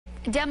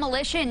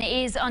Demolition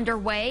is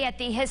underway at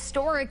the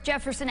historic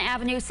Jefferson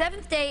Avenue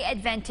Seventh-day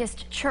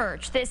Adventist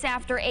Church. This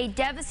after a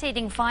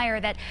devastating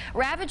fire that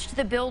ravaged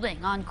the building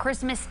on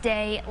Christmas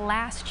Day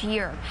last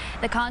year.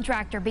 The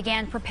contractor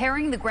began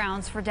preparing the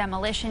grounds for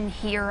demolition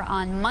here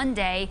on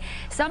Monday.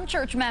 Some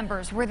church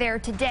members were there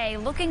today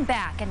looking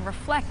back and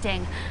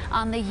reflecting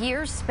on the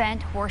years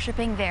spent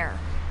worshiping there.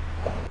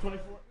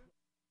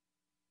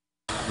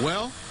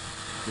 Well,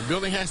 the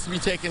building has to be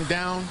taken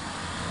down.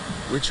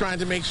 We're trying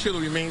to make sure that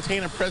we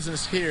maintain a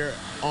presence here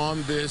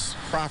on this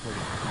property,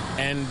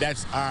 and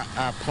that's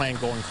our plan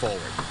going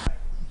forward.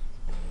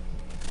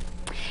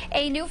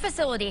 A new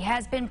facility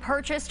has been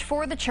purchased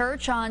for the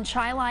church on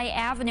Chilai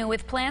Avenue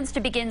with plans to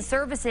begin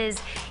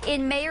services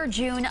in May or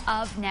June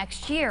of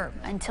next year.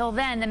 Until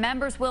then, the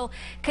members will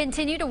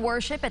continue to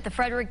worship at the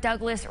Frederick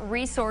Douglass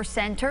Resource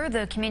Center.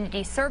 The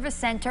Community Service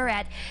Center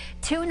at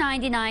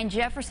 299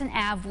 Jefferson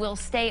Ave will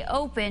stay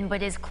open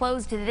but is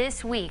closed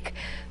this week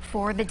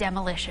for the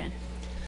demolition.